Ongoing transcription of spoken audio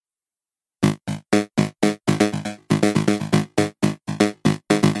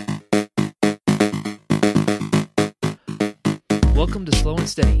Welcome to Slow and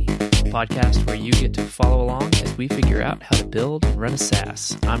Steady, a podcast where you get to follow along as we figure out how to build and run a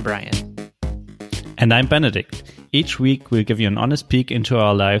SaaS. I'm Brian. And I'm Benedict. Each week, we'll give you an honest peek into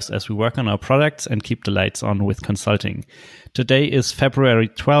our lives as we work on our products and keep the lights on with consulting. Today is February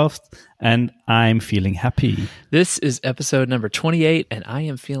 12th, and I'm feeling happy. This is episode number 28, and I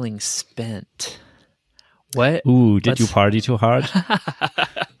am feeling spent. What? Ooh, did you party too hard?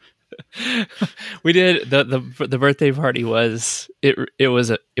 We did. The birthday party was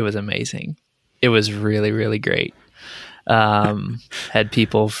amazing. It was really great. Had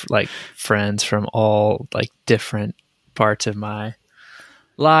people like friends from all like different parts of my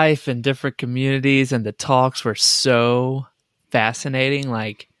life and different communities, and the talks were so fascinating.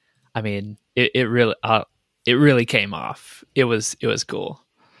 Like, I mean, it really came off. It was cool.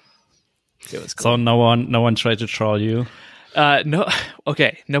 It was cool. So no one tried to troll you? No,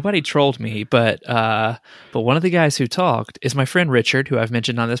 okay. Nobody trolled me, but one of the guys who talked is my friend Richard, who I've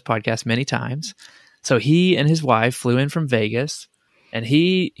mentioned on this podcast many times. So he and his wife flew in from Vegas, and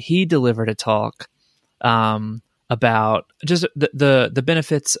he delivered a talk about just the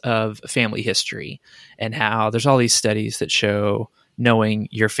benefits of family history, and how there's all these studies that show knowing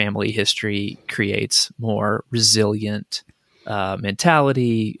your family history creates more resilient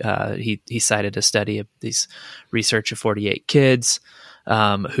mentality. He cited a study of these research of 48 kids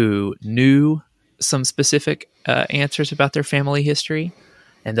who knew some specific answers about their family history,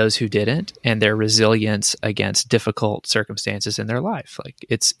 and those who didn't, and their resilience against difficult circumstances in their life. Like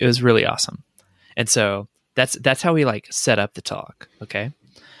it was really awesome. And so that's how we like set up the talk. Okay.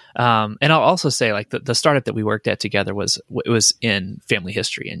 And I'll also say, like, the startup that we worked at together was in family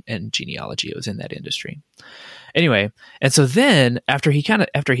history and genealogy. It was in that industry. Anyway, and so then after he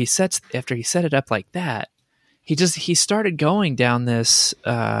set it up like that, he started going down this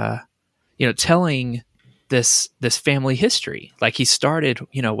telling this family history. Like he started,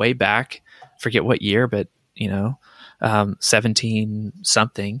 way back, forget what year, but 17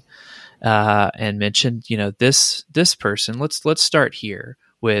 something, and mentioned, this person. Let's start here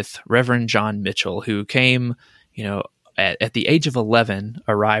with Reverend John Mitchell, who came, at the age of 11,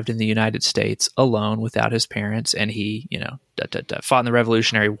 arrived in the United States alone without his parents, and he, fought in the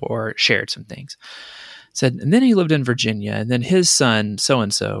Revolutionary War, shared some things. Said, and then he lived in Virginia, and then his son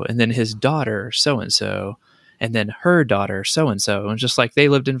so-and-so, and then his daughter so-and-so, and then her daughter so-and-so. And just like they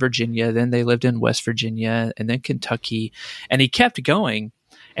lived in Virginia, then they lived in West Virginia, and then Kentucky. And he kept going,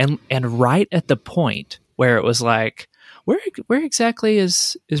 and right at the point where it was like, where exactly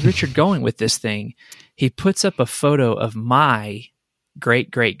is Richard going with this thing? He puts up a photo of my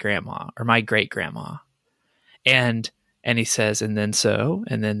great-great-grandma, or my great-grandma. And he says, and then so,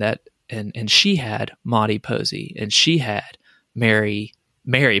 and then that, and she had Maudie Posey, and she had Mary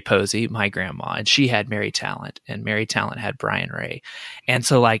Posey, my grandma, and she had Mary Talent, and Mary Talent had Brian Ray. And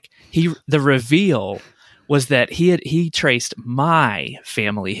so like the reveal was that he traced my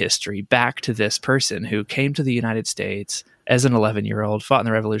family history back to this person who came to the United States as an 11-year-old, fought in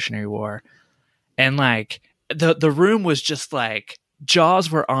the Revolutionary War. And like the room was just like, jaws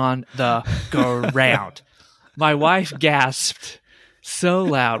were on the ground. My wife gasped so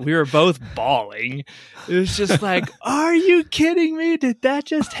loud. We were both bawling. It was just like, are you kidding me? Did that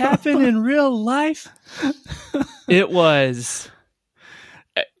just happen in real life? It was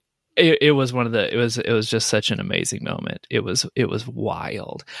just such an amazing moment. It was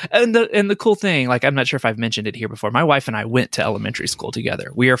wild. And the cool thing, like, I'm not sure if I've mentioned it here before, my wife and I went to elementary school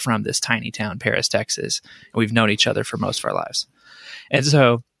together. We are from this tiny town, Paris, Texas, and we've known each other for most of our lives. And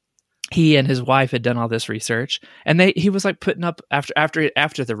so he and his wife had done all this research, and he was like putting up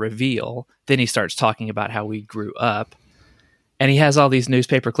after the reveal, then he starts talking about how we grew up. And he has all these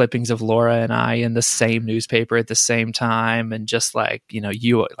newspaper clippings of Laura and I in the same newspaper at the same time. And just like,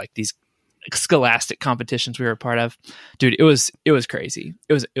 like these scholastic competitions we were a part of. Dude, it was crazy.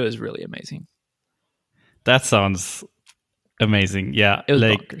 It was really amazing. That sounds amazing. Yeah. It was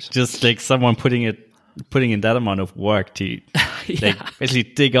like bonkers. Just like someone putting in that amount of work to like basically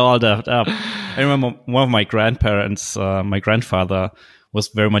dig all that up. I remember one of my grandparents, my grandfather, was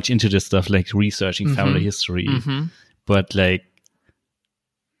very much into this stuff, like researching family history. Mm-hmm. But like,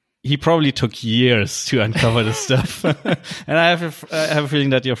 he probably took years to uncover this stuff. And I have a feeling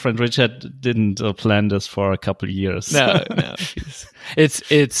that your friend Richard didn't plan this for a couple of years. No. It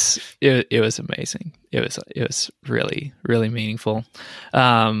was amazing. It was really, really meaningful.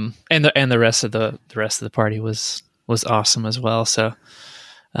 And the rest of the party was awesome as well. So,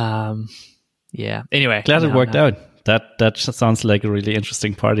 yeah. Anyway, glad it worked out. That sounds like a really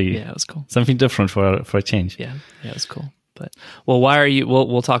interesting party. Yeah, it was cool. Something different for a change. Yeah, it was cool. But why are you?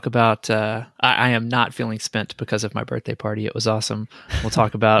 We'll talk about. I am not feeling spent because of my birthday party. It was awesome. We'll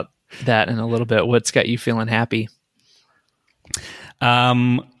talk about that in a little bit. What's got you feeling happy?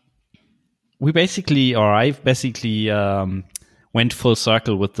 I basically went full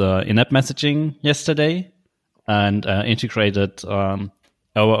circle with the in-app messaging yesterday and integrated our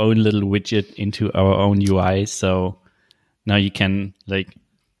own little widget into our own UI. So now you can like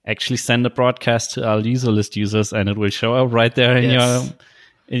actually send a broadcast to our user list users, and it will show up right there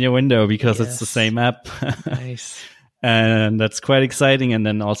in your window because it's the same app. Nice. And that's quite exciting. And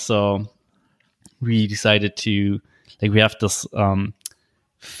then also we decided to we have this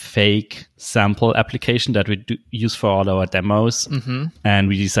fake sample application that we use for all our demos. Mm-hmm. And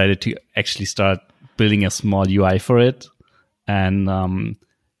we decided to actually start building a small UI for it. And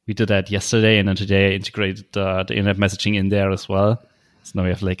we did that yesterday. And then today I integrated the in-app messaging in there as well. So now we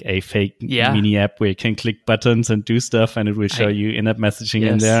have like a fake mini app where you can click buttons and do stuff, and it will show you in-app messaging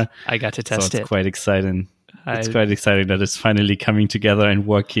in there. I got to test it. It's quite exciting. It's quite exciting that it's finally coming together and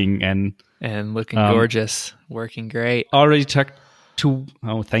working and looking gorgeous, working great. Already talked to.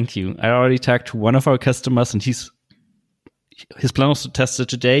 Oh, thank you. I already talked to one of our customers, and his plan was to test it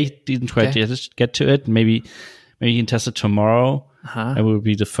today. Didn't quite get to it. Maybe he can test it tomorrow. I will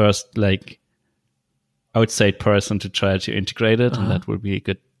be the first outside person to try to integrate it, and that will be a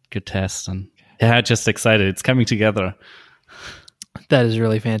good test. And just excited. It's coming together. That is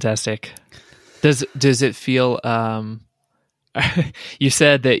really fantastic. Does it feel? You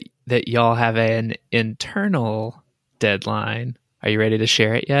said that y'all have an internal deadline. Are you ready to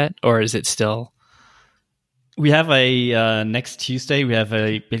share it yet, or is it still? We have a next Tuesday. We have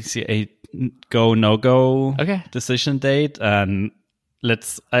basically a go no go decision date, and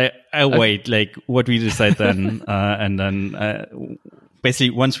I'll wait what we decide then, and then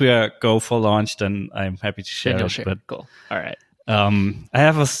basically once we are go for launch, then I'm happy to share it. But cool. All right. I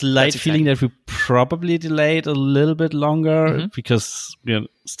have a slight feeling that we probably delayed a little bit longer because we're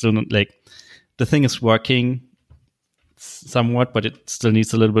still not the thing is working somewhat, but it still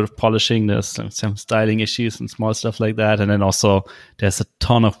needs a little bit of polishing. There's some styling issues and small stuff like that. And then also there's a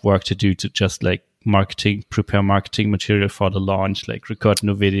ton of work to do to just prepare marketing material for the launch, record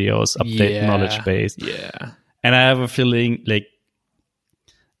new videos, update knowledge base. Yeah. And I have a feeling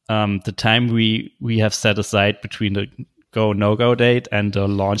the time we have set aside between the go no go date and the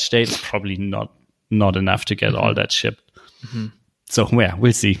launch date is probably not enough to get all that shipped. So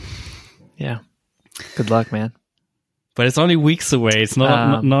we'll see. Yeah. Good luck, man. But it's only weeks away. It's no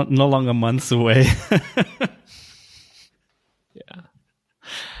longer months away.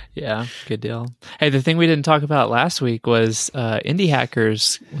 Yeah, good deal. Hey, the thing we didn't talk about last week was Indie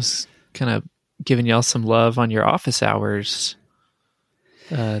Hackers was kind of giving y'all some love on your office hours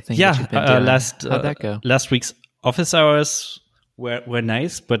thing that you've been doing. How'd that go? Last week's office hours were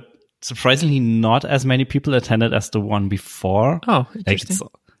nice, but surprisingly not as many people attended as the one before. Oh, interesting.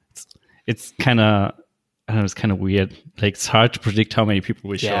 It's kind of... I don't know, it's kind of weird. It's hard to predict how many people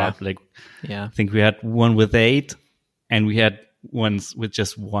will show up. I think we had one with 8, and we had ones with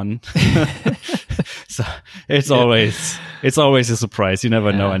just 1. So it's always a surprise. You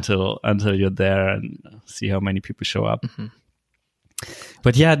never know until you're there and see how many people show up.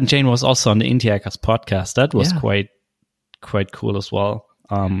 But Jane was also on the Indie Hackers podcast. That was quite cool as well.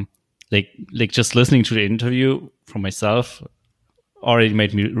 Just listening to the interview from myself already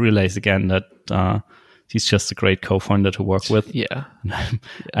made me realize again that he's just a great co-founder to work with. Yeah.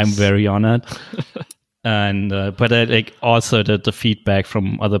 I'm very honored. And, but also the feedback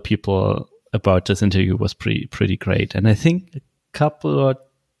from other people about this interview was pretty great. And I think a couple or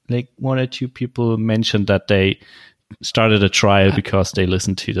 1 or 2 people mentioned that they started a trial because they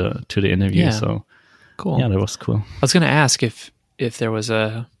listened to the interview. Yeah. So cool. Yeah, that was cool. I was going to ask if there was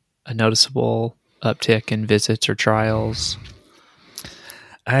a noticeable uptick in visits or trials.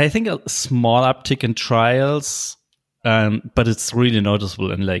 I think a small uptick in trials, but it's really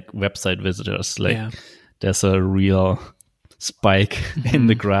noticeable in website visitors. There's a real spike in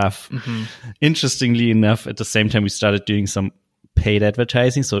the graph. Interestingly enough, at the same time, we started doing some paid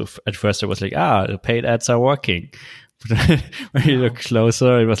advertising. So at first I was the paid ads are working. But when you look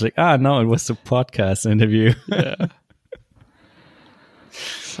closer, it was no, it was the podcast interview. Yeah.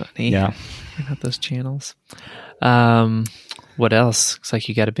 Funny. Yeah. About those channels. What else? Looks like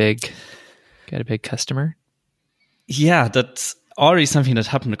you got a big customer. Yeah, that's already something that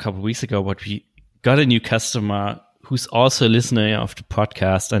happened a couple of weeks ago. But we got a new customer who's also a listener of the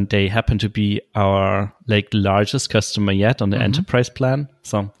podcast, and they happen to be our largest customer yet on the enterprise plan.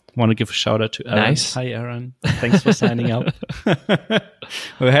 So want to give a shout out to Aaron. Nice. Hi, Aaron. Thanks for signing up.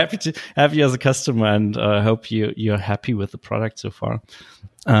 We're happy to have you as a customer, and I hope you're happy with the product so far.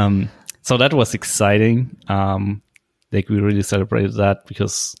 So that was exciting. Like we really celebrated that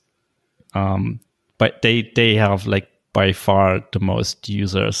because, but they have like by far the most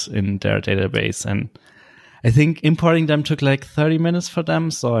users in their database, and I think importing them took like 30 minutes for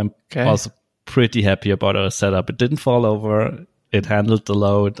them. So I'm also pretty happy about our setup. It didn't fall over. It handled the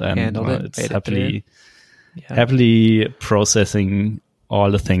load, and it's happily processing all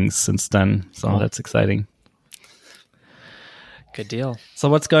the things since then. So that's exciting. Good deal. So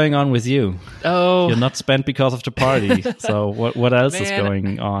what's going on with you? Oh, you're not spent because of the party. So what else is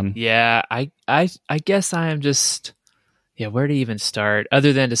going on? Yeah, I guess I am just where to even start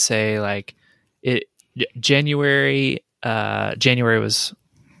other than to say like January was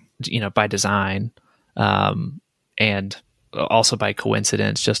by design, and also by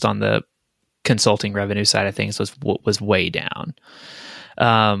coincidence, just on the consulting revenue side of things was way down.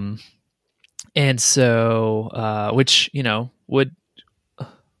 And so, which, how to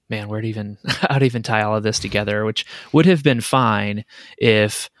even tie all of this together, which would have been fine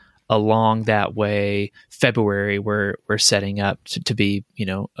if along that way, February, we're setting up to be,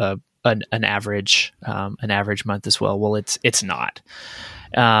 an average month as well. Well, it's not.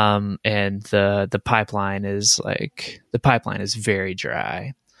 And the pipeline is very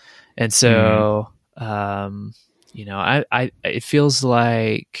dry. And so, it feels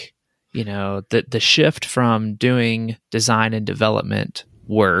like, the shift from doing design and development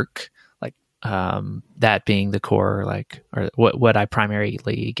work, like, that being the core, like, or what I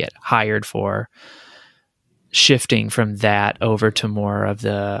primarily get hired for, shifting from that over to more of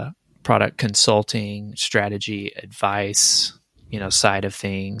the product consulting, strategy, advice, side of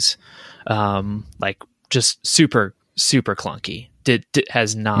things, like just super, super clunky.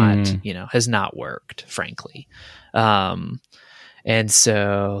 Has not worked, frankly. And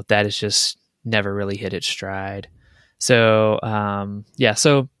so that has just never really hit its stride. So,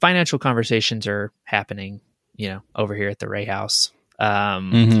 so financial conversations are happening, over here at the Ray House.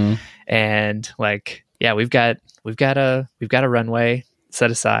 And like, we've got a runway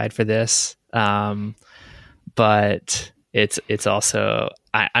set aside for this. But it's also,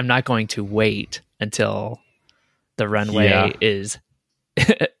 I'm not going to wait until the runway is,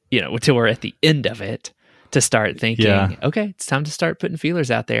 until we're at the end of it to start thinking, okay, it's time to start putting feelers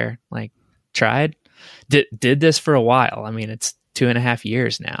out there. Like, did this for a while. I mean, it's 2.5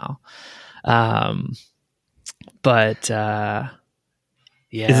 years now. But is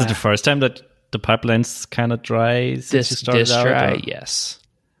it the first time that the pipeline's kind of dry since you started this out? Dry, yes.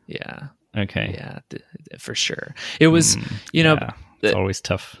 Yeah. Okay. Yeah, for sure. It was, it's always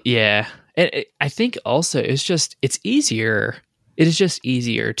tough. Yeah. And I think also it's easier. It is just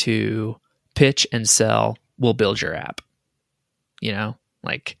easier to pitch and sell. We'll build your app,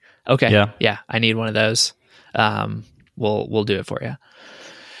 like, okay. Yeah. I need one of those. We'll do it for you.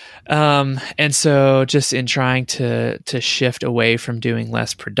 And so just in trying to shift away from doing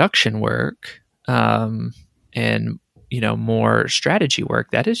less production work, and, more strategy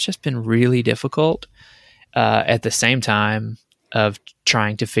work, that has just been really difficult, at the same time of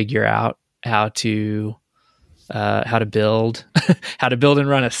trying to figure out how to build, and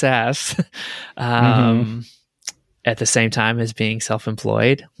run a SaaS, at the same time as being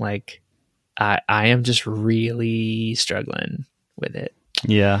self-employed. Like, I am just really struggling with it.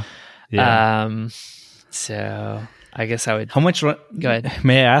 Yeah. So I guess I would. How much? Go ahead.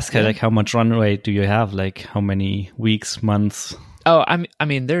 May I ask? Like, how much runway do you have? Like, how many weeks, months? Oh, I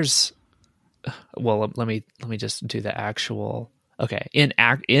mean, there's. Well, let me just do the actual. Okay, in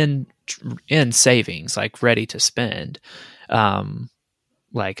savings, like ready to spend,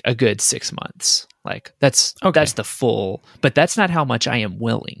 like a good 6 months. Like that's the full, but that's not how much I am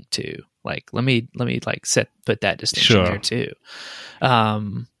willing to. Like, let me like put that distinction there too.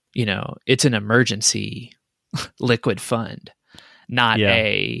 It's an emergency liquid fund, not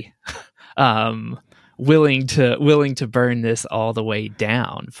a willing to burn this all the way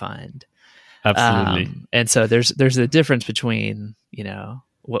down fund. Absolutely. And so there's a difference between,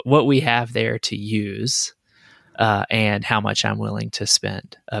 what we have there to use, and how much I'm willing to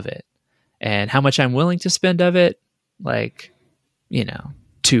spend of it. And how much I'm willing to spend of it, like,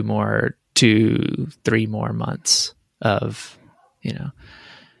 3 more months of,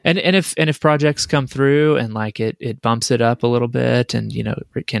 and if projects come through and like it bumps it up a little bit, and,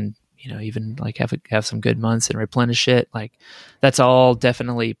 it can, even like have some good months and replenish it, like that's all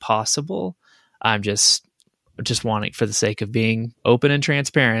definitely possible. I'm just wanting, for the sake of being open and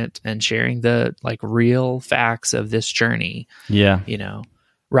transparent and sharing the like real facts of this journey.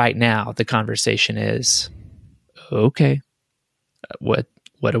 right now the conversation is, okay, what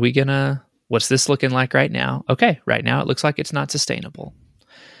are we gonna, what's this looking like right now? Okay, right now it looks like it's not sustainable.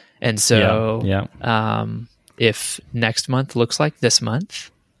 And so if next month looks like this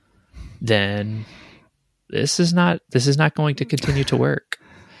month, then this is not going to continue to work.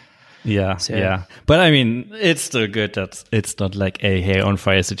 Yeah. But I mean, it's still good that it's not like a hair on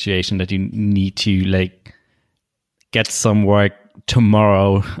fire situation that you need to like get some work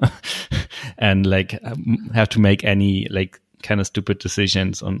tomorrow and like have to make any like kind of stupid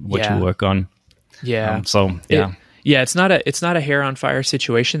decisions on what you work on. Yeah. It's not a hair on fire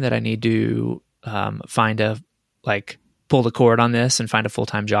situation that I need to pull the cord on this and find a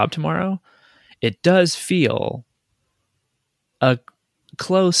full-time job tomorrow. It does feel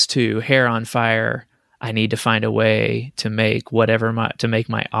close to hair on fire. I need to find a way to make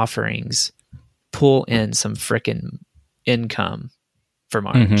my offerings pull in some frickin' income for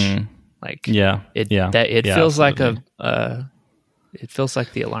March. Mm-hmm. Like, it feels absolutely. like it feels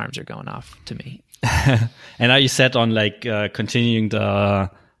like the alarms are going off to me. And are you set on like continuing the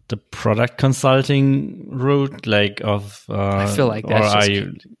product consulting route, like of? I feel like that's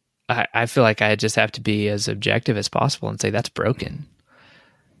I feel like I just have to be as objective as possible and say that's broken.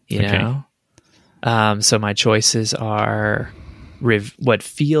 You know, so my choices are what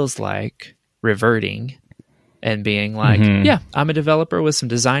feels like reverting and being like, yeah, I'm a developer with some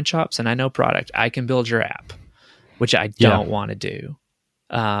design chops and I know product. I can build your app, which I don't want to do.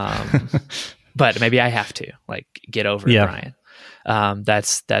 But maybe I have to like get over it, Brian.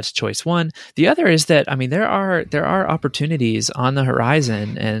 That's choice one. The other is that, I mean, there are opportunities on the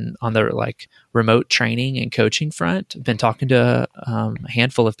horizon and on the like remote training and coaching front. I've been talking to a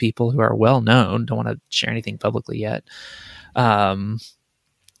handful of people who are well known. Don't want to share anything publicly yet. And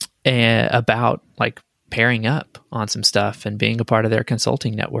about like pairing up on some stuff and being a part of their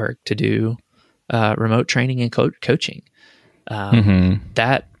consulting network to do remote training and coaching.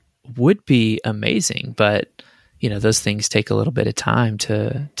 That would be amazing, but you know, those things take a little bit of time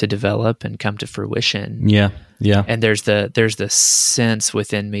to develop and come to fruition. Yeah. And there's the sense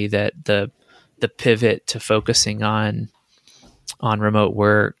within me that the pivot to focusing on remote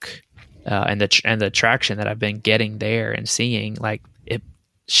work and the traction that I've been getting there and seeing, like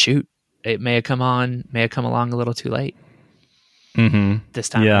it may have come along a little too late this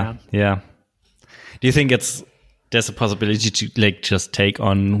time around. Yeah. Do you think there's a possibility to like just take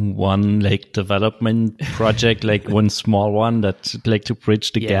on one like development project, like one small one that like to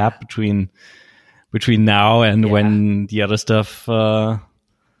bridge the gap between now and when the other stuff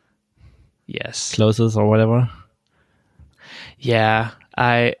closes or whatever? Yeah,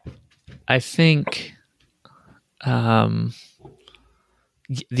 I think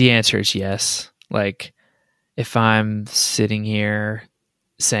the answer is yes. Like if I'm sitting here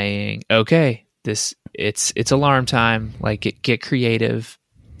saying, okay, it's alarm time, like get creative,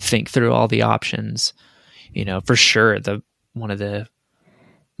 think through all the options, you know, for sure one of the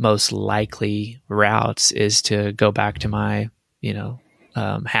most likely routes is to go back to my, you know,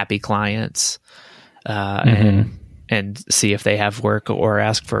 happy clients and see if they have work or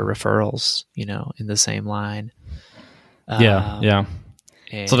ask for referrals, you know, in the same line.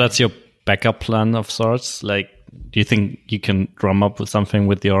 So that's your backup plan of sorts. Like, do you think you can drum up with something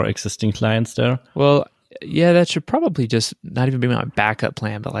with your existing clients there? Well, yeah, that should probably just not even be my backup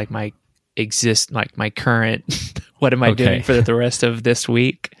plan, but like my current, what am I doing for the rest of this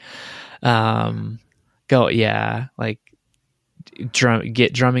week? Drumming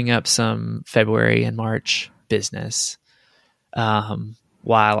up some February and March business,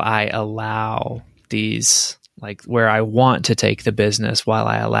 while I allow these, like where I want to take the business, while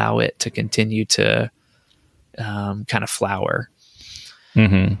I allow it to continue to kind of flower.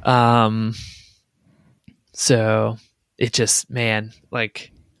 So it just, man,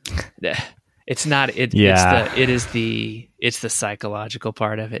 like it's not, it's the psychological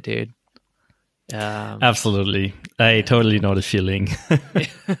part of it, dude. Absolutely. I totally know the feeling.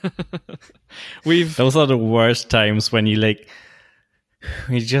 Those are the worst times when you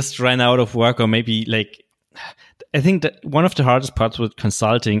just ran out of work, or maybe like, I think that one of the hardest parts with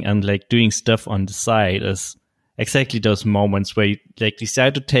consulting and like doing stuff on the side is exactly those moments where you like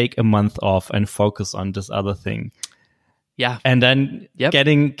decide to take a month off and focus on this other thing. Yeah. And then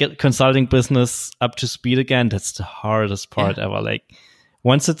get consulting business up to speed again, that's the hardest part ever. Like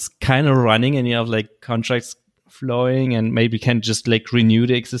once it's kind of running and you have like contracts flowing and maybe can just like renew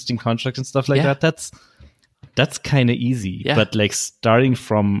the existing contracts and stuff like that, that's kind of easy. Yeah. But like starting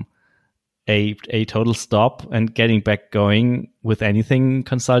from a total stop and getting back going with anything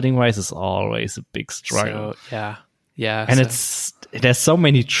consulting wise is always a big struggle. So, yeah. And there's so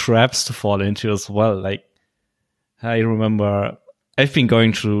many traps to fall into as well. Like, I remember I've been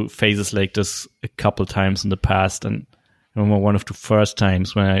going through phases like this a couple times in the past, and I remember one of the first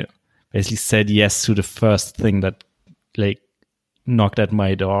times when I basically said yes to the first thing that like knocked at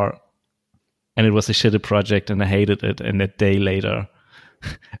my door, and it was a shitty project and I hated it. And a day later,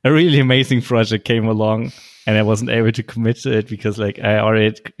 a really amazing project came along, and I wasn't able to commit to it because like I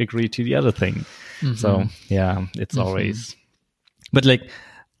already agreed to the other thing. Mm-hmm. So yeah, it's always, but like,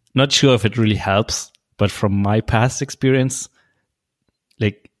 not sure if it really helps, but from my past experience,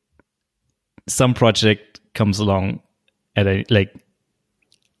 like some project comes along at a, like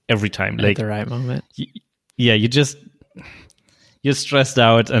every time, at like the right moment. You're stressed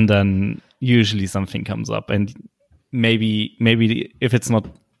out, and then usually something comes up, and maybe if it's not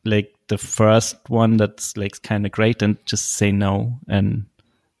like the first one that's like kind of great, then just say no and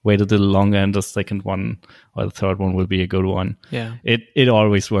wait a little longer, and the second one or the third one will be a good one. Yeah, it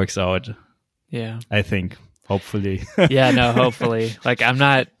always works out. Yeah, I think, hopefully. Yeah, no, hopefully. Like I'm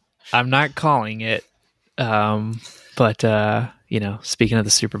not calling it, but speaking of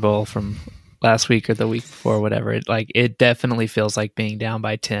the Super Bowl from last week or the week before, whatever, it definitely feels like being down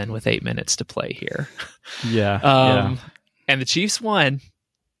by 10 with 8 minutes to play here. Yeah. And the Chiefs won,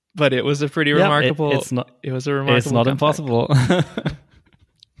 but it was a pretty remarkable. It was a remarkable. It's not comeback. Impossible.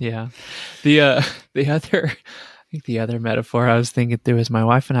 Yeah. The other metaphor I was thinking through is my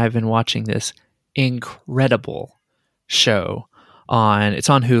wife and I have been watching this incredible show it's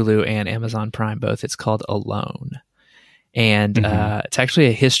on Hulu and Amazon Prime both. It's called Alone. And it's actually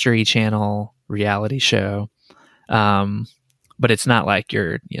a History Channel reality show. But it's not like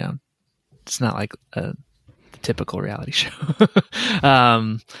it's not like a typical reality show.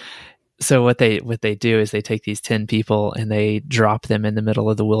 So what they do is they take these 10 people and they drop them in the middle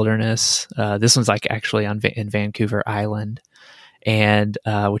of the wilderness. This one's like actually in Vancouver Island, and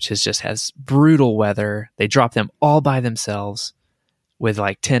which has brutal weather. They drop them all by themselves with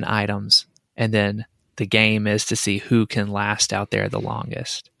like 10 items, and then the game is to see who can last out there the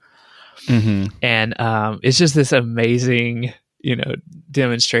longest. And it's just this amazing,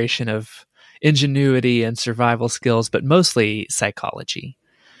 demonstration of ingenuity and survival skills, but mostly psychology.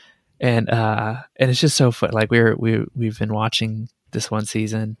 And it's just so fun. Like we've been watching this one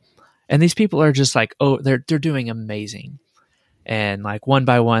season, and these people are just like, oh, they're doing amazing. And like one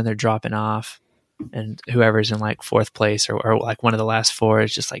by one, they're dropping off, and whoever's in like fourth place or like one of the last four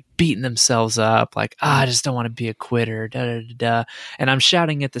is just like beating themselves up. Like, I just don't want to be a quitter. Da, da, da, da. And I'm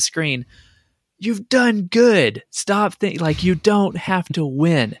shouting at the screen, "You've done good. Stop like you don't have to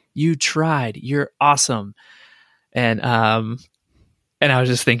win. You tried. You're awesome." And I was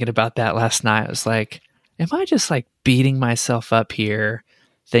just thinking about that last night. I was like, am I just like beating myself up here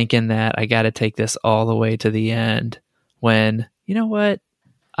thinking that I got to take this all the way to the end when, you know what?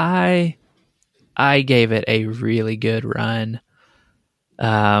 I gave it a really good run.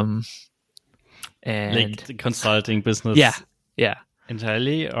 And like the consulting business. Yeah.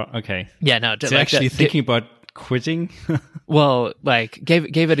 Entirely? Or, okay. Yeah, no. So like actually thinking about quitting? Well, like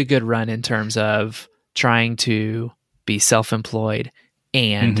gave it a good run in terms of trying to be self-employed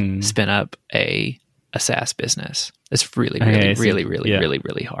and spin up a SaaS business. It's really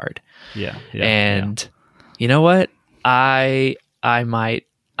hard. Yeah. And you know what? I might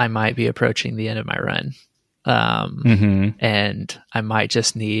be approaching the end of my run. And I might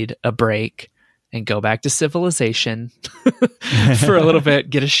just need a break and go back to civilization for a little bit,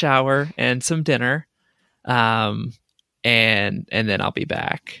 get a shower and some dinner. And then I'll be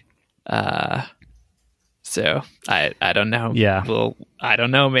back. So I don't know. Yeah. Well, I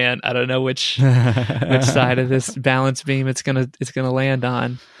don't know, man. I don't know which side of this balance beam it's gonna land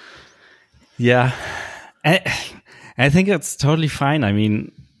on. Yeah. I think it's totally fine. I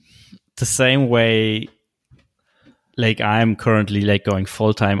mean, the same way, like I'm currently like going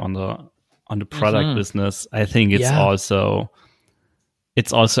full time on the product business. I think it's also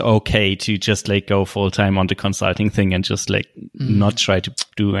okay to just like go full time on the consulting thing and just like not try to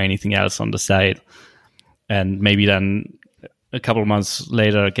do anything else on the side. And maybe then a couple of months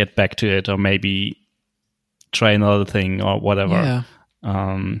later get back to it, or maybe try another thing or whatever.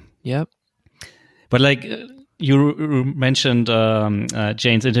 Yeah. Yep. But like you mentioned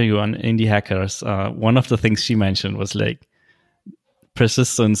Jane's interview on Indie Hackers. One of the things she mentioned was like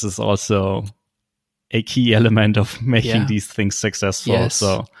persistence is also a key element of making these things successful. Yes,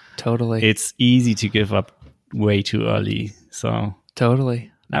 so totally, it's easy to give up way too early. So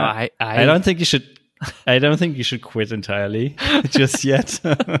totally. No, I don't think you should. I don't think you should quit entirely just yet.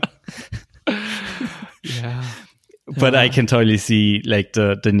 Yeah. But I can totally see like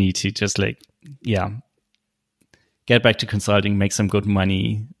the need to just like, get get back to consulting, make some good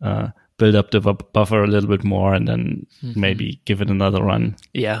money, build up the buffer a little bit more, and then maybe give it another run.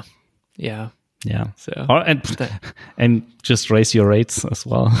 Yeah. So and just raise your rates as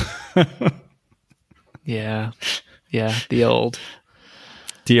well. Yeah. The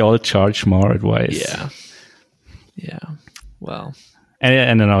old charge more advice. Yeah. Well,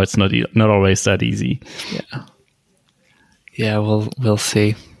 and I know it's not always that easy. Yeah. We'll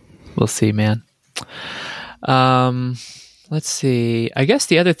see. We'll see, man. Let's see. I guess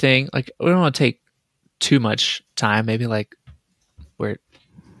the other thing, like, we don't want to take too much time. Maybe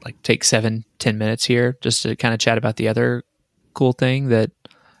take 7-10 minutes here just to kind of chat about the other cool thing that.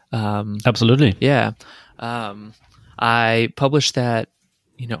 Absolutely. Yeah. I published that,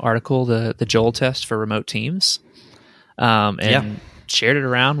 article, the Joel test for remote teams, and shared it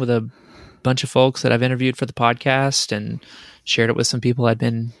around with a bunch of folks that I've interviewed for the podcast, and shared it with some people I'd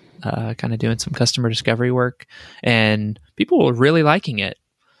been kind of doing some customer discovery work, and people were really liking it.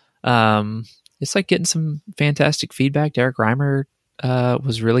 It's like getting some fantastic feedback. Derek Reimer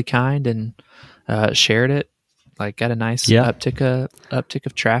was really kind and shared it. Like, got a nice uptick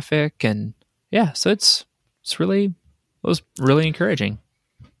of traffic, and so it was really encouraging.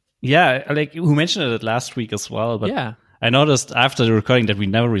 Yeah, like we mentioned it last week as well, but I noticed after the recording that we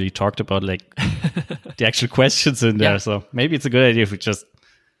never really talked about like the actual questions in there. So maybe it's a good idea if we just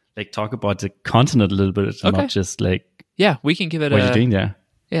like talk about the content a little bit, not just like we can give it what you're doing there.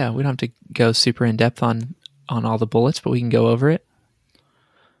 Yeah, we don't have to go super in depth on all the bullets, but we can go over it.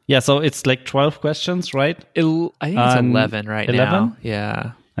 Yeah, so it's like 12 questions, right? I think it's 11 right 11? now.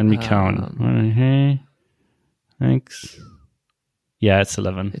 Yeah. And we count. Thanks. Yeah, it's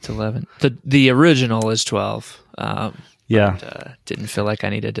 11. It's 11. The original is 12. But, didn't feel like I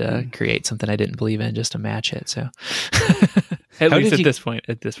needed to create something I didn't believe in just to match it. So at this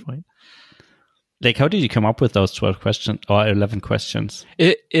point. Like, how did you come up with those 12 questions or 11 questions?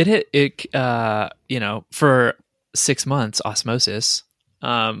 It for 6 months, osmosis.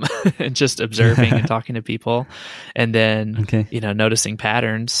 And just observing and talking to people, and then noticing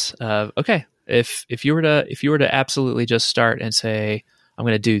patterns of if you were to absolutely just start and say, I'm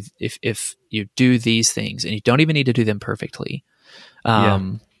going to do, if you do these things, and you don't even need to do them perfectly,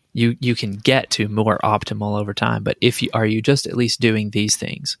 you can get to more optimal over time. But are you just at least doing these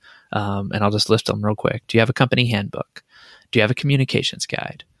things? And I'll just list them real quick. Do you have a company handbook? Do you have a communications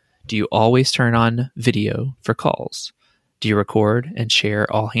guide? Do you always turn on video for calls? Do you record and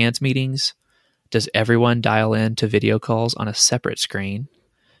share all hands meetings? Does everyone dial in to video calls on a separate screen?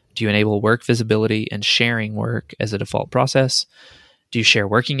 Do you enable work visibility and sharing work as a default process? Do you share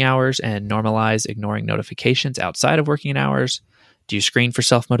working hours and normalize ignoring notifications outside of working hours? Do you screen for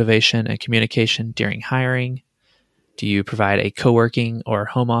self-motivation and communication during hiring? Do you provide a co-working or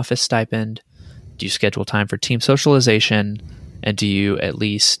home office stipend? Do you schedule time for team socialization? And do you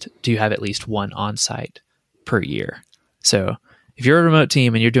have at least one on-site per year? So if you're a remote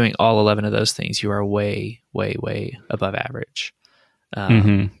team and you're doing all 11 of those things, you are way, way, way above average.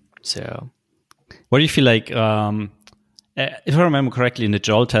 So what do you feel like, if I remember correctly, in the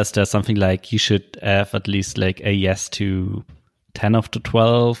Joel test, there's something like you should have at least like a yes to 10 of the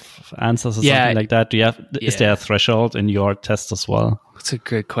 12 answers or something like that. Is there a threshold in your test as well? That's a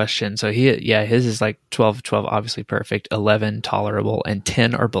good question. So his is like 12, obviously perfect, 11 tolerable, and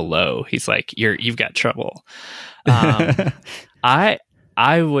 10 or below. He's like, you've got trouble. I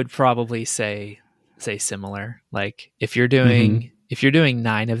would probably say similar. Like if you're doing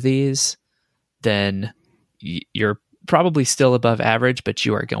 9 of these, then you're probably still above average, but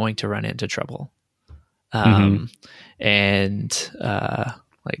you are going to run into trouble. And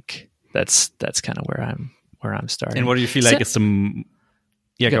like that's kind of where I'm starting. And what do you feel like is some?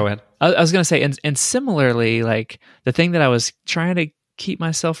 Yeah, go ahead. I was going to say, and similarly, like the thing that I was trying to keep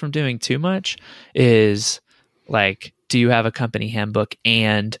myself from doing too much is like, do you have a company handbook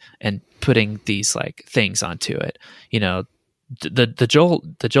and putting these like things onto it?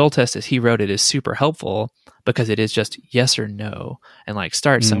 The Joel test as he wrote it is super helpful because it is just yes or no, and like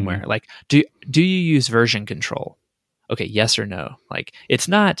start somewhere. Like, do you use version control? Okay, yes or no. Like, it's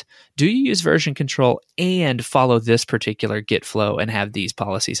not, do you use version control and follow this particular Git flow and have these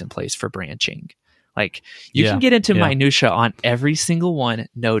policies in place for branching? Like, you can get into minutia on every single one,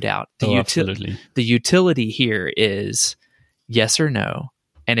 no doubt. Absolutely. The utility here is yes or no.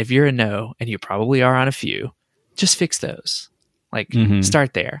 And if you're a no, and you probably are on a few, just fix those. Like,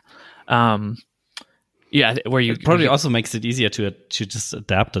 start there. Where you it probably also makes it easier to just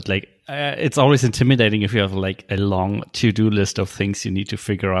adapt it. Like, it's always intimidating if you have like a long to-do list of things you need to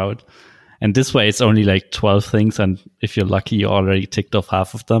figure out. And this way, it's only like 12 things, and if you're lucky, you already ticked off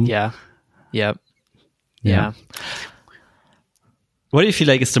half of them. Yeah. Yep. Yeah. What do you feel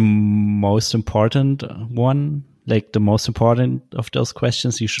like is the most important one? Like the most important of those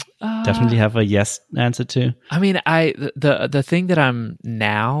questions you should definitely have a yes answer to? I mean, the thing that I'm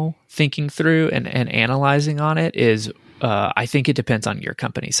now thinking through and analyzing on it is I think it depends on your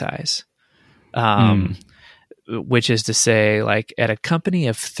company size. Which is to say, like at a company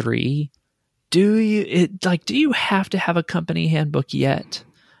of 3, do you have to have a company handbook yet?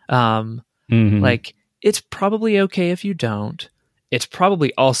 Like it's probably okay if you don't. It's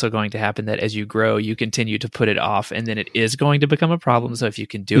probably also going to happen that as you grow, you continue to put it off, and then it is going to become a problem. So if you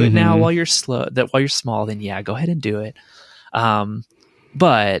can do it now while you're while you're small, then yeah, go ahead and do it.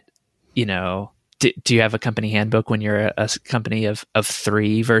 But you know, do you have a company handbook when you're a company of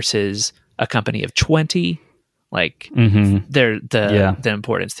 3 versus a company of 20? Like the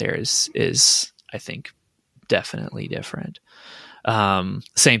importance there is I think definitely different.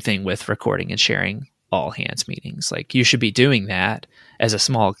 Same thing with recording and sharing all hands meetings. Like you should be doing that as a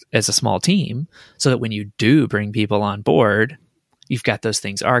small team, so that when you do bring people on board, you've got those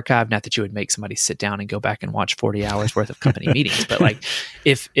things archived. Not that you would make somebody sit down and go back and watch 40 hours worth of company meetings, but like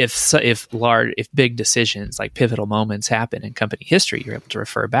if big decisions, like pivotal moments happen in company history, you're able to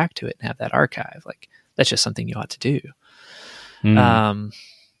refer back to it and have that archive. Like that's just something you ought to do.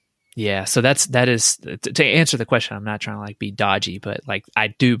 Yeah, so that is to answer the question. I'm not trying to like be dodgy, but like I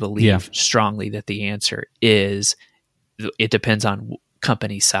do believe strongly that the answer is it depends on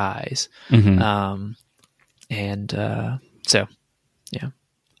company size. So yeah,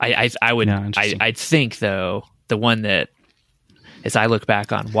 I think though the one that as I look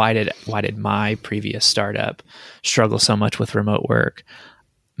back on why did my previous startup struggle so much with remote work?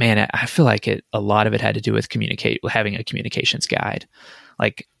 Man, I feel like a lot of it had to do with having a communications guide.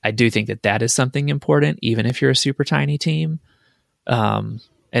 Like, I do think that is something important, even if you're a super tiny team,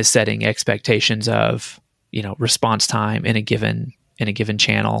 as setting expectations of, you know, response time in a given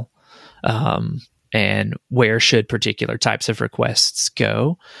channel, and where should particular types of requests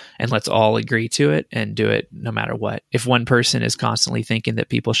go, and let's all agree to it and do it no matter what. If one person is constantly thinking that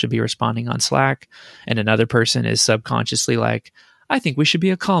people should be responding on Slack, and another person is subconsciously like, I think we should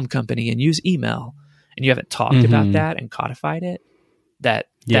be a calm company and use email, and you haven't talked about that and codified it, that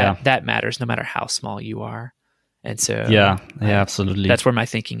matters no matter how small you are. And so absolutely, that's where my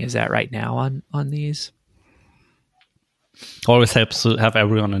thinking is at right now on these. Always helps to have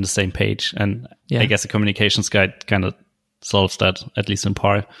everyone on the same page, and I guess a communications guide kind of solves that, at least in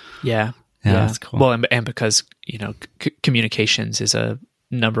part. Yeah, that's cool. Well, and because, you know, communications is a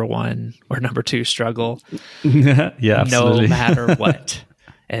number 1 or number 2 struggle, absolutely. No matter what.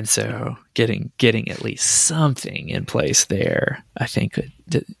 And so getting at least something in place there, I think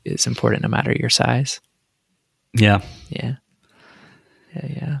is important no matter your size. Yeah. You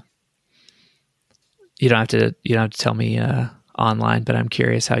don't have to tell me online, but I'm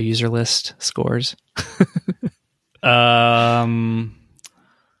curious how UserList scores. I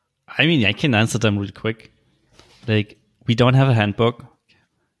mean, I can answer them real quick. Like, we don't have a handbook.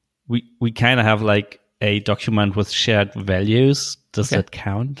 We kind of have like a document with shared values. Does that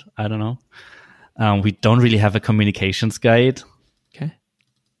count? I don't know. We don't really have a communications guide. Okay.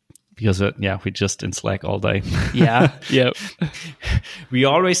 Because we just in Slack all day. Yeah. Yep. We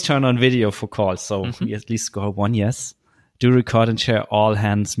always turn on video for calls, so we at least score 1 yes. Do record and share all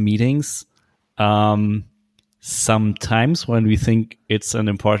hands meetings. Sometimes when we think it's an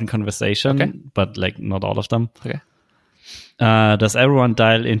important conversation, but like not all of them. Okay. Does everyone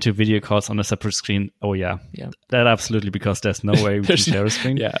dial into video calls on a separate screen? Oh, yeah. That absolutely, because there's no way we can share a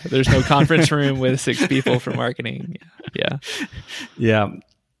screen. Yeah, there's no conference room with 6 people for marketing. Yeah.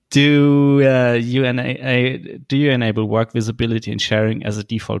 Do you enable work visibility and sharing as a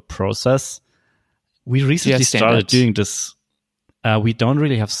default process? We recently started doing this. We don't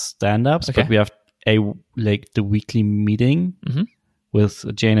really have stand-ups, but we have the weekly meeting with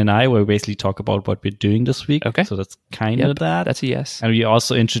Jane and I, where we basically talk about what we're doing this week. Okay. So that's kind of that. That's a yes. And we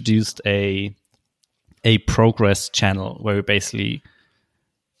also introduced a progress channel where we basically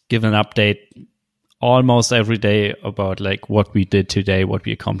give an update almost every day about like what we did today, what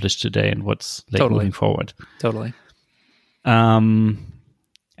we accomplished today, and what's like moving forward. Totally. And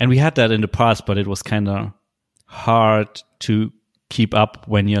we had that in the past, but it was kind of hard to keep up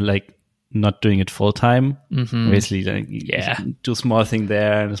when you're like not doing it full time. Basically, like, do a small thing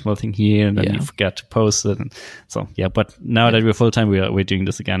there and a small thing here, and then you forget to post it. And so but now that we're full time, we're doing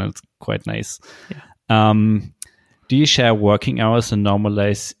this again, and it's quite nice. Do you share working hours and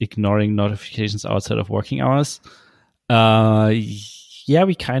normalize ignoring notifications outside of working hours?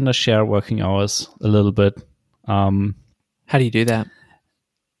 We kind of share working hours a little bit. How do you do that?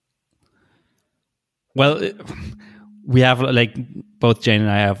 Well, we have like both Jane and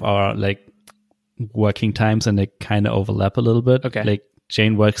I have our like working times, and they kind of overlap a little bit. Okay. Like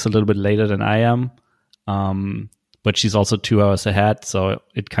Jane works a little bit later than I am, but she's also 2 hours ahead, so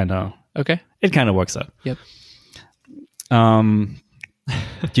it kind of works out. Yep.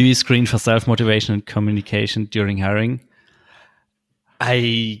 Do you screen for self-motivation and communication during hiring?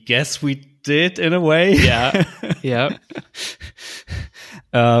 I guess we did in a way. Yeah. Yeah.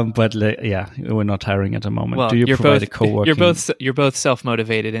 But we're not hiring at the moment. Well, do you provide a co-working? You're both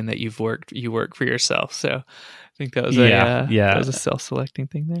self-motivated in that you work for yourself. So I think that was that was a self-selecting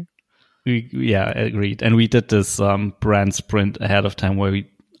thing there. Agreed. And we did this brand sprint ahead of time where we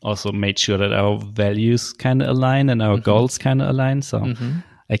also made sure that our values kind of align and our goals kind of align. So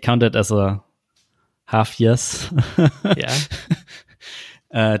I count it as a half yes.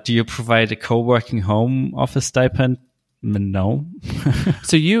 Yeah. Do you provide a co-working home office stipend? No.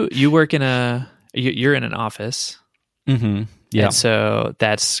 So you work you're in an office. Mm-hmm. Yeah. And so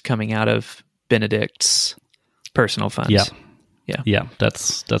that's coming out of Benedict's personal funds. Yeah. Yeah. Yeah.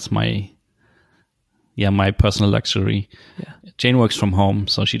 That's my personal luxury. Yeah. Jane works from home,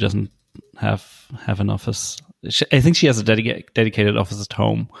 so she doesn't have an office. I think she has a dedicated office at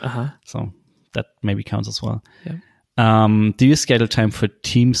home. So that maybe counts as well. Yeah. Do you schedule time for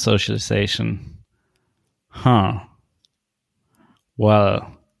team socialization?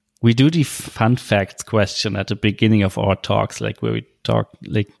 Well, we do the fun facts question at the beginning of our talks, like where we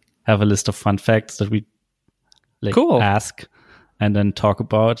have a list of fun facts that we ask and then talk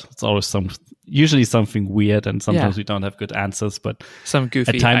about. It's always usually something weird, and sometimes we don't have good answers, but some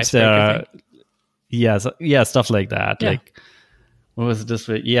goofy at times there are, stuff like that. Yeah. Like, what was it this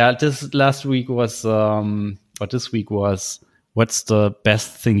week? Yeah, this week was, what's the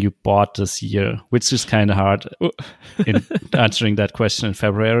best thing you bought this year? Which is kind of hard in answering that question in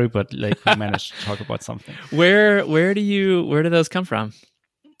February, but like we managed to talk about something. Where do those come from?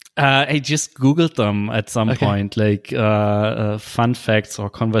 I just Googled them at some point, like fun facts or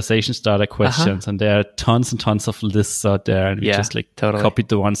conversation starter questions, and there are tons and tons of lists out there, and we just copied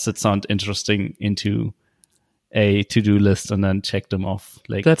the ones that sound interesting into a to-do list and then check them off,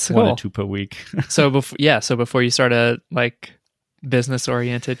 like that's one cool. or two per week. So before you start a like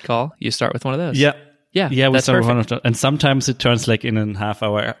business-oriented call, you start with one of those. Yeah. We start with one of them, and sometimes it turns like in a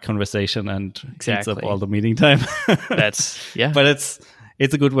half-hour conversation and eats up all the meeting time. But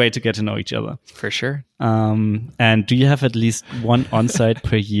it's a good way to get to know each other. For sure. And do you have at least one on-site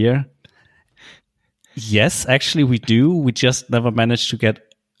per year? Yes, actually we do. We just never managed to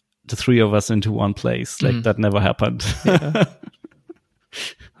get the three of us into one place. Like that never happened. Yeah.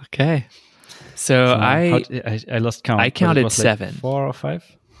 Okay. So I lost count. I counted 7. Like 4 or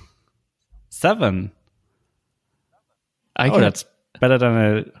 5? 7. That's better than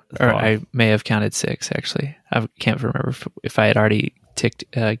I thought. Or I may have counted 6, actually. I can't remember if I had already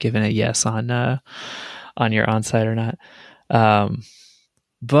given a yes on your on-site or not.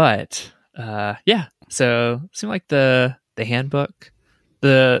 But so it seemed like the handbook,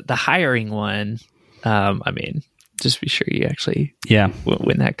 the hiring one. I mean, just be sure you actually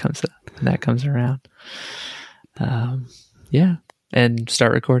when that comes around. And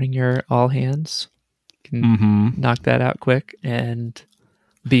start recording your all hands. You can knock that out quick and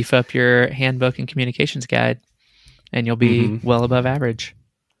beef up your handbook and communications guide, and you'll be well above average.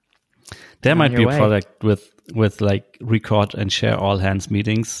 There might be a product with like record and share all hands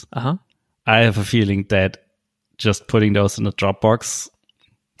meetings. I have a feeling that just putting those in a Dropbox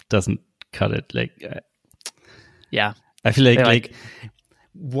doesn't cut it. Like, I feel like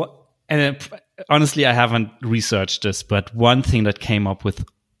what? And honestly, I haven't researched this, but one thing that came up with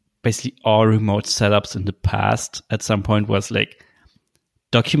basically all remote setups in the past at some point was like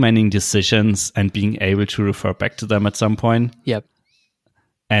documenting decisions and being able to refer back to them at some point. Yep.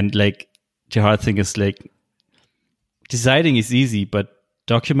 And like the hard thing is like deciding is easy, but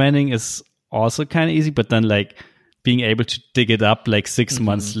documenting is also kind of easy. But then like being able to dig it up like 6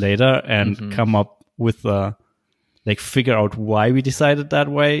 months later and come up with like figure out why we decided that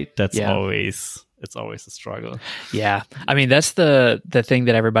way. That's always a struggle. Yeah. I mean, that's the thing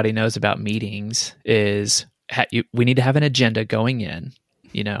that everybody knows about meetings is we need to have an agenda going in,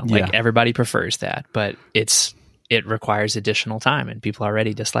 everybody prefers that, but it requires additional time and people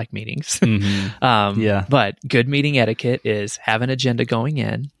already dislike meetings. But good meeting etiquette is have an agenda going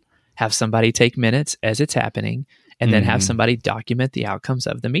in, have somebody take minutes as it's happening, and then have somebody document the outcomes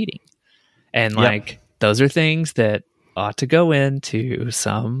of the meeting. And those are things that ought to go into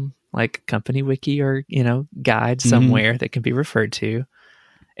some like company wiki or, guide somewhere that can be referred to.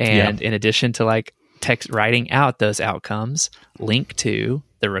 And in addition to like text writing out those outcomes, link to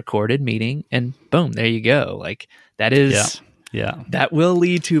the recorded meeting, and boom, there you go. Like that is, that will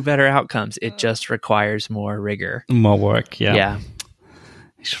lead to better outcomes. It just requires more rigor, more work. Yeah.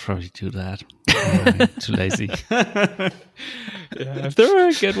 I should probably do that. I'm too lazy. If there were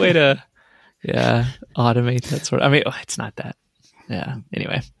a good way to, automate that sort of, I mean, it's not that. Yeah.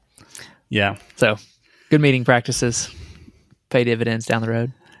 Anyway. Yeah. So good meeting practices pay dividends down the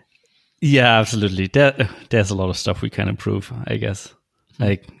road. Yeah, absolutely. There's a lot of stuff we can improve, I guess.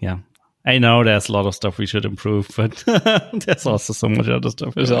 Like, I know there's a lot of stuff we should improve, but there's also so much other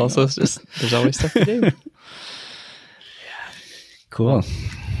stuff. There's always stuff to do. Cool.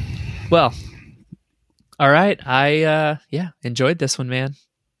 Well, all right. I enjoyed this one, man.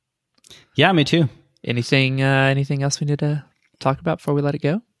 Yeah, me too. Anything else we need to talk about before we let it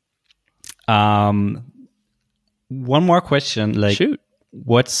go? One more question. Like, shoot.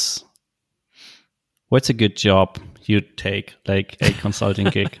 What's a good job you'd take, like a consulting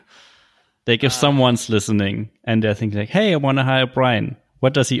gig? Like if someone's listening and they're thinking like, hey, I want to hire Brian.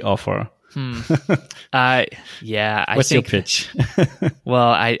 What does he offer? What's your pitch? Well,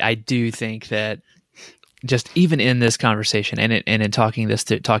 I do think that just even in this conversation and in talking it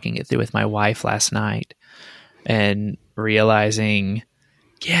through with my wife last night and realizing,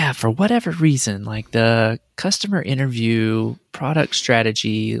 for whatever reason, like the customer interview, product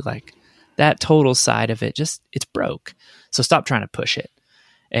strategy, like that total side of it, it's broke. So stop trying to push it.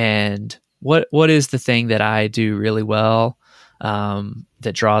 And what is the thing that I do really well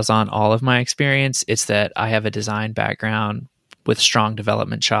that draws on all of my experience? It's that I have a design background with strong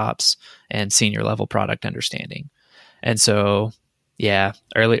development chops and senior level product understanding. And so,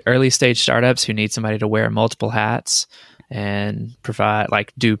 early stage startups who need somebody to wear multiple hats and provide,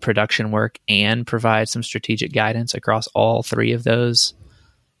 like, do production work and provide some strategic guidance across all three of those,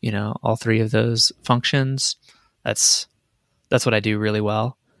 functions. That's what I do really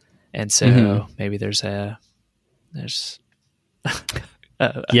well. And so maybe there's if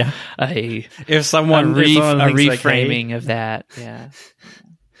someone reframing like, of that. Yeah.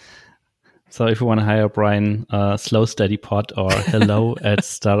 So if you want to hire Brian, Slow Steady Pod or hello at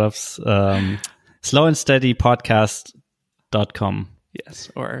startups, slowandsteadypodcast.com.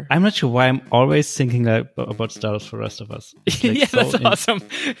 Yes. Or I'm not sure why I'm always thinking about startups for the rest of us. Like that's awesome.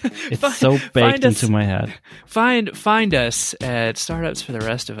 It's so baked into my head. Find us at Startups for the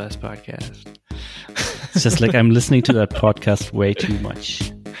Rest of Us podcast. It's just like I'm listening to that podcast way too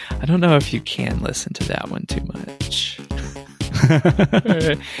much. I don't know if you can listen to that one too much.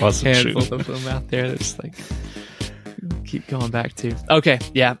 Also handful true. of them out there that's like keep going back to. Okay,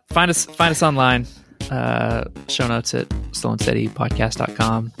 find us online. Show notes at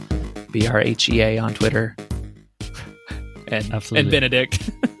slowandsteadypodcast.com. BRHEA on Twitter. Absolutely. And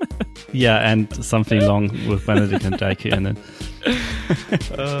Benedict. And something long with Benedict and Daiki in it.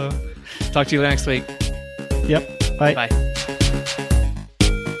 Talk to you next week. Yep. Bye. Bye.